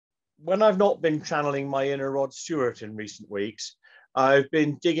when I've not been channeling my inner Rod Stewart in recent weeks, I've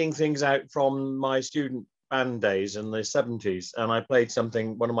been digging things out from my student band days in the 70s. And I played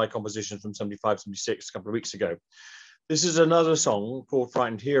one of my compositions from 75, 76 a couple of weeks ago. This is another song called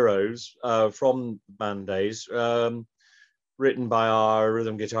Frightened Heroes from band days, written by our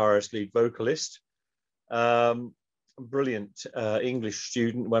rhythm guitarist, lead vocalist. Brilliant English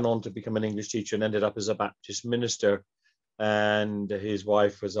student, went on to become an English teacher and ended up as a Baptist minister. And his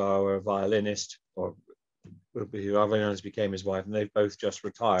wife was our violinist, or our violinist became his wife, and they've both just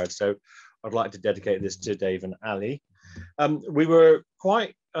retired. So I'd like to dedicate this to Dave and Ali. We were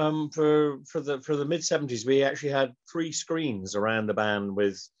quite for the mid 70s. We actually had 3 screens around the band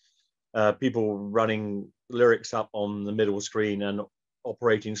with people running lyrics up on the middle screen and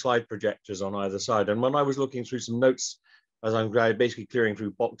operating slide projectors on either side. And when I was looking through some notes, as I'm basically clearing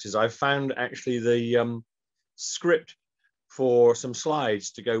through boxes, I found actually the script for some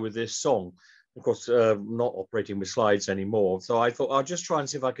slides to go with this song. Of course, not operating with slides anymore. So I thought I'll just try and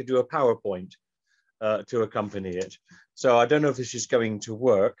see if I could do a PowerPoint to accompany it. So I don't know if this is going to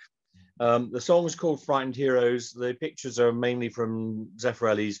work. The song is called Frightened Heroes. The pictures are mainly from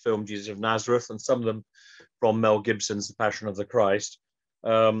Zeffirelli's film Jesus of Nazareth, and some of them from Mel Gibson's The Passion of the Christ.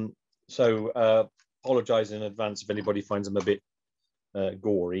 So apologize in advance if anybody finds them a bit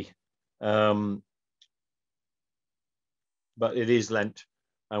gory. But it is Lent,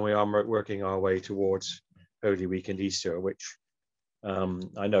 and we are working our way towards Holy Week and Easter, which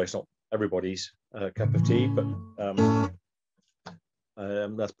I know it's not everybody's cup of tea, but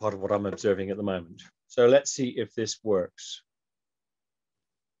that's part of what I'm observing at the moment. So let's see if this works.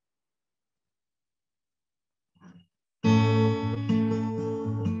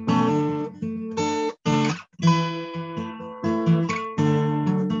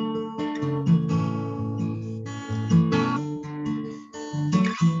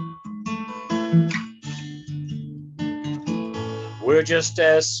 We're just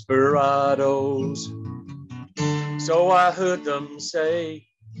desperados, so I heard them say,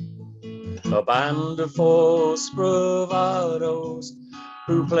 a band of false bravados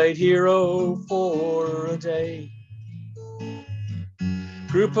who played hero for a day.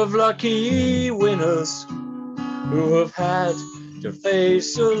 Group of lucky winners who have had to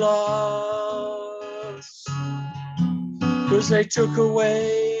face a loss, 'cause they took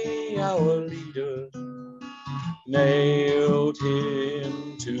away our leader, nailed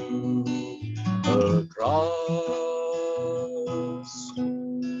him to a cross.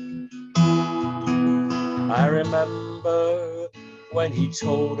 I remember when he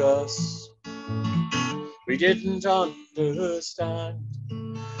told us we didn't understand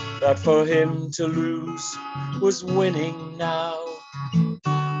that for him to lose was winning now,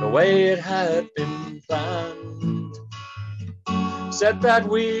 the way it had been planned. Said that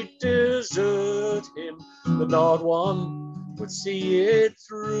we'd desert him, but not one would see it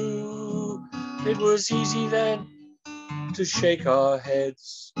through. It was easy then to shake our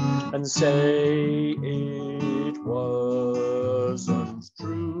heads and say it wasn't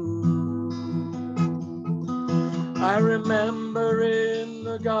true. I remember in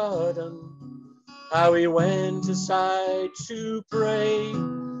the garden how we went aside to pray,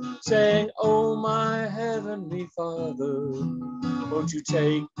 saying, "Oh, my heavenly Father, won't you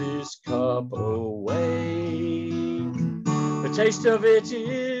take this cup away? The taste of it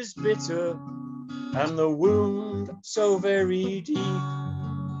is bitter, and the wound so very deep."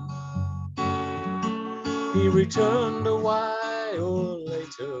 He returned a while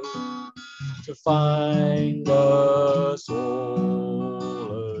later to find us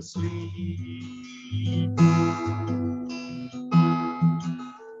all asleep.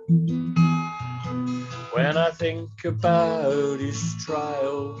 When I think about his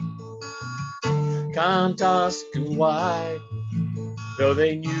trial, can't ask him why, though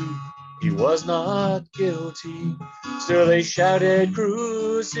they knew he was not guilty, still they shouted,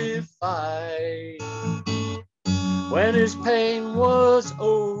 "Crucify." When his pain was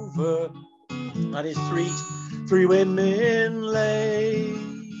over, at his feet 3 women lay,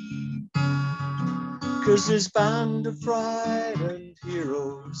 'cause this band of frightened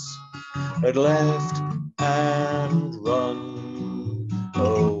heroes had left and run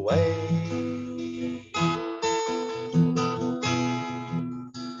away.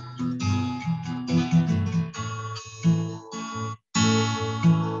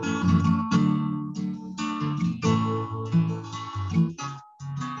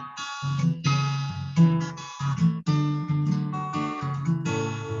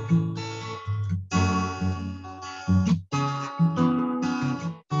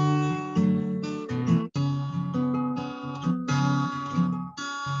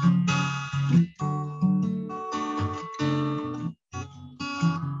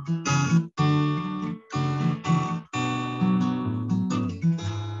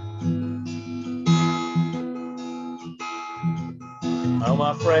 How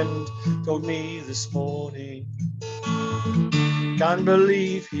my friend told me this morning, can't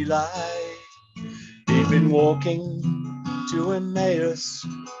believe he lied. He'd been walking to Emmaus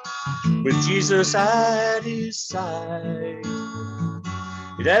with Jesus at his side.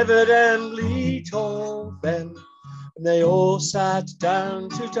 He'd evidently told them, and they all sat down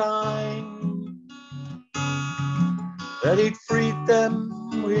to dine, that he'd freed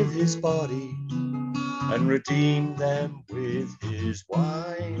them with his body and redeemed them with his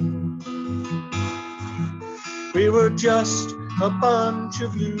wine. We were just a bunch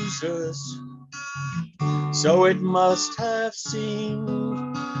of losers, so it must have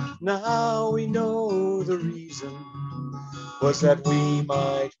seemed. Now we know the reason was that we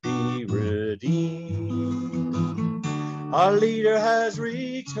might be redeemed. Our leader has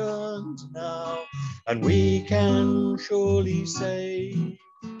returned now, and we can surely say,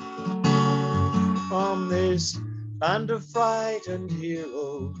 from this band of frightened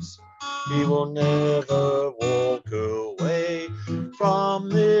heroes, he will never walk away. From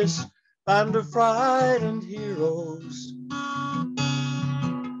this band of frightened heroes,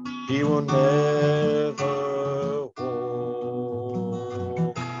 he will never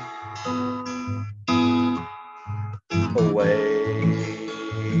walk away.